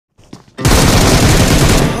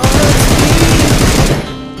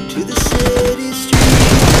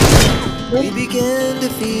We began to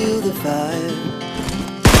feel the fire.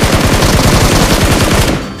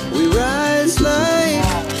 We rise like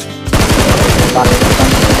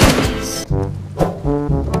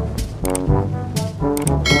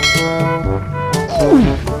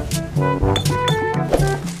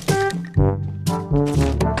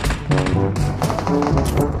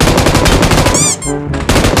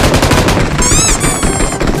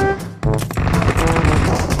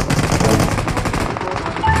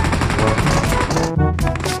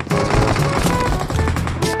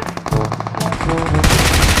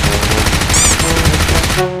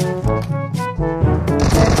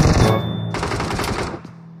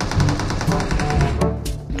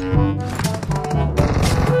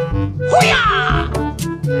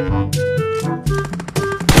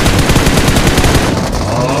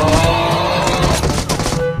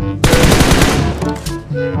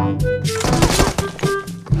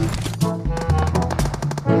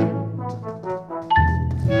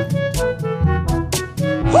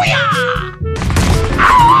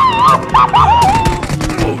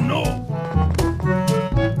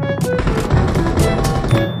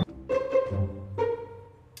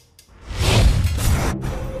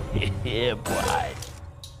yeah, boy.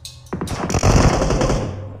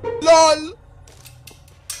 LOL.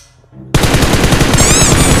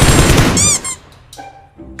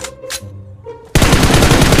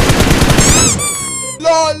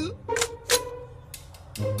 LOL.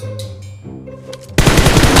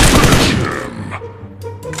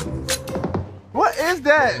 What is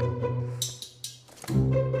that?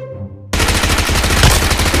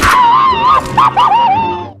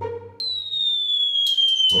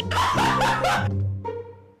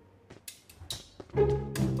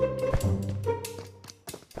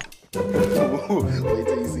 Wait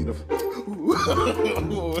till you see the.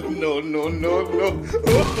 No, no, no, no. Go,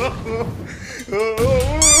 go, go!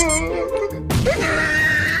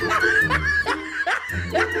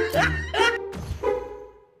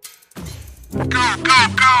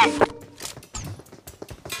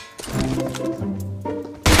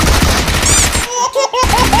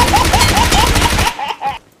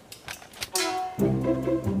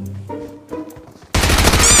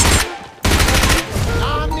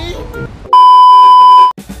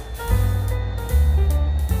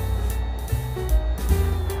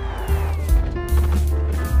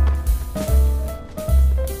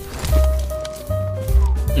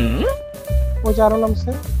 वो चारों नाम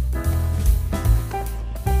से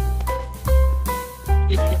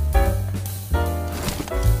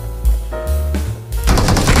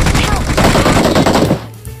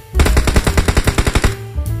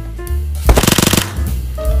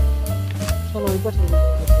चलो ऊपर चलो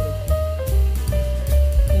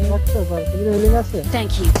अच्छा भाई तुझे हेलिंग आसे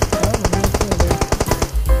Thank you.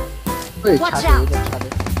 Watch out.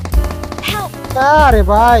 Help. अरे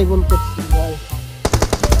भाई बोल के भाई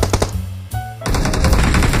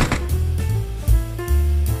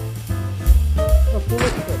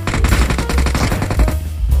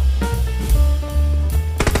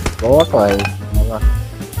बहुत है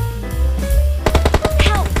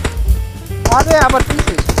अरे আবার কি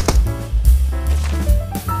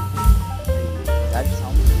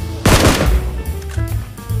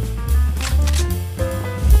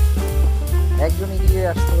একজন এগিয়ে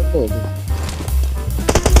আসতে বলতে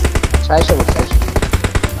ছাইশো ছাইশো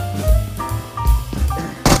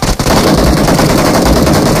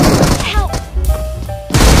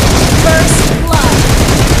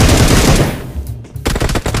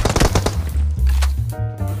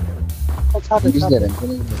छाते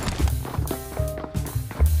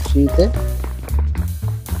शीते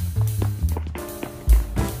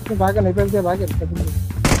तो भागे नहीं पड़ते भागे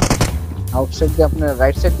आउटसाइड के अपने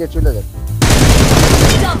राइट साइड के चले जाते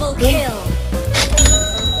Double kill.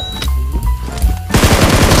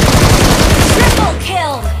 Triple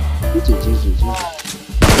kill. जी जी जी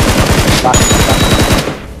जी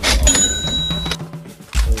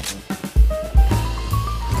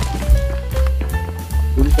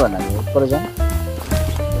बिल्कुल ना ऊपर जाओ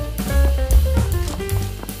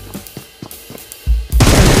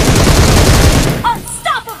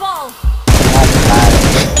Unstoppable.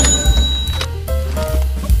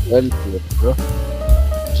 Well played, bro.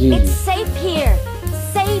 Gee. It's safe here.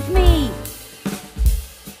 Save me.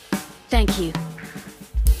 Thank you.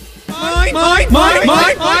 Mine.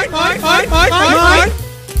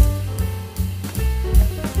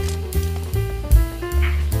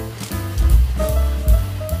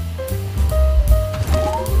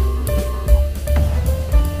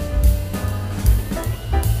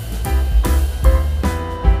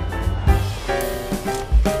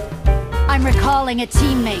 I'm recalling a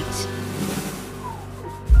teammate.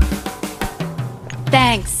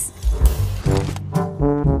 Thanks.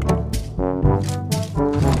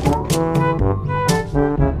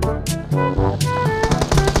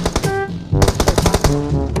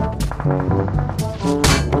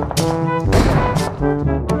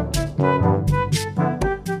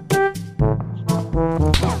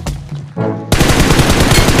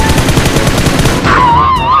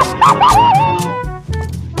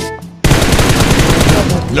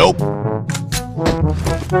 Nope.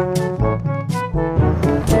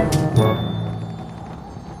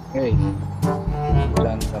 এই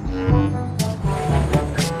জানতাম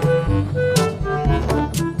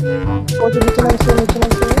ওই যে নিচে নামছে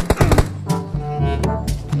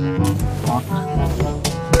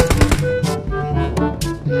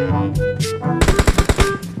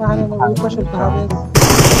পাহাড়ে না ওই পাশে পাহাড়ে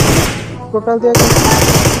টোটাল দিয়ে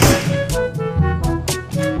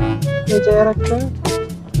এই যে আর একটা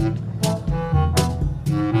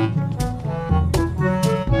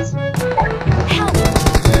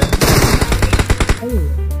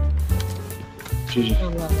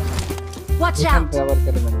Watch out. আবার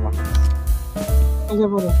কেটে নেব এই যে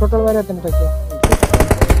বলো টোটাল বাইরে তিনটা কি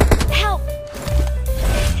Help.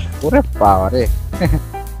 ওরে বাবা রে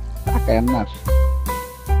টাকা এমনার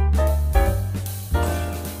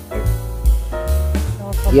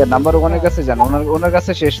ইয়া নাম্বার 1 এর কাছে যান ওনার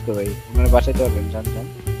কাছে শেষ তো ভাই ওনার বাসায় তো যাবেন জান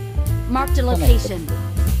Marked a location.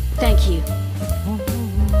 Thank you.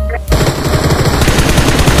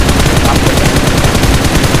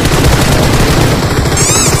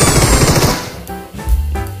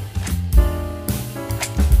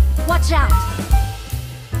 Watch out.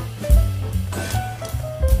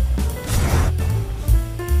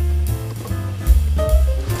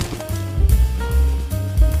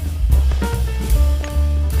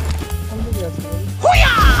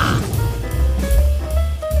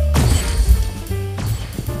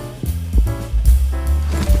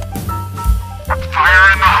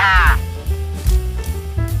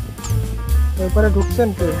 এরপরে ঢুকছেন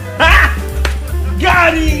কে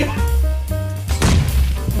Got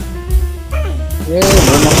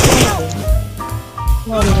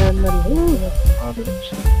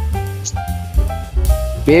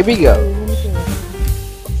Baby girl.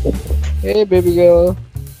 Hey, baby girl.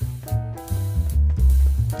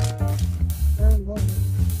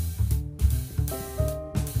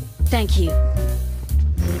 Thank you.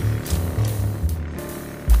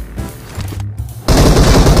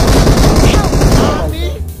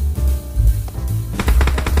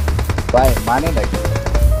 Bye, money like.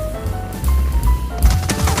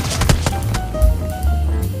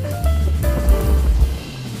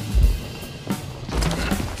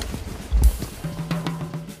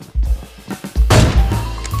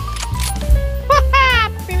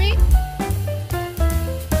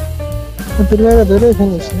 তুই ধরে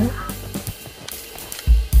ফিনিশ না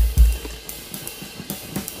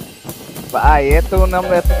ভাই এত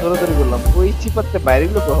আমরা এত দৌড়াদৌড়ি করলাম ওই চিপাতে বাইরে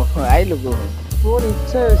লোক আইলো গো তোর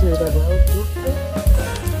ইচ্ছা হয়েছে এটা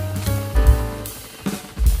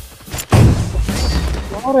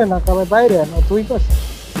আরে না কবে বাইরে না তুই কস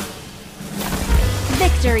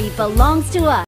Victory belongs to us.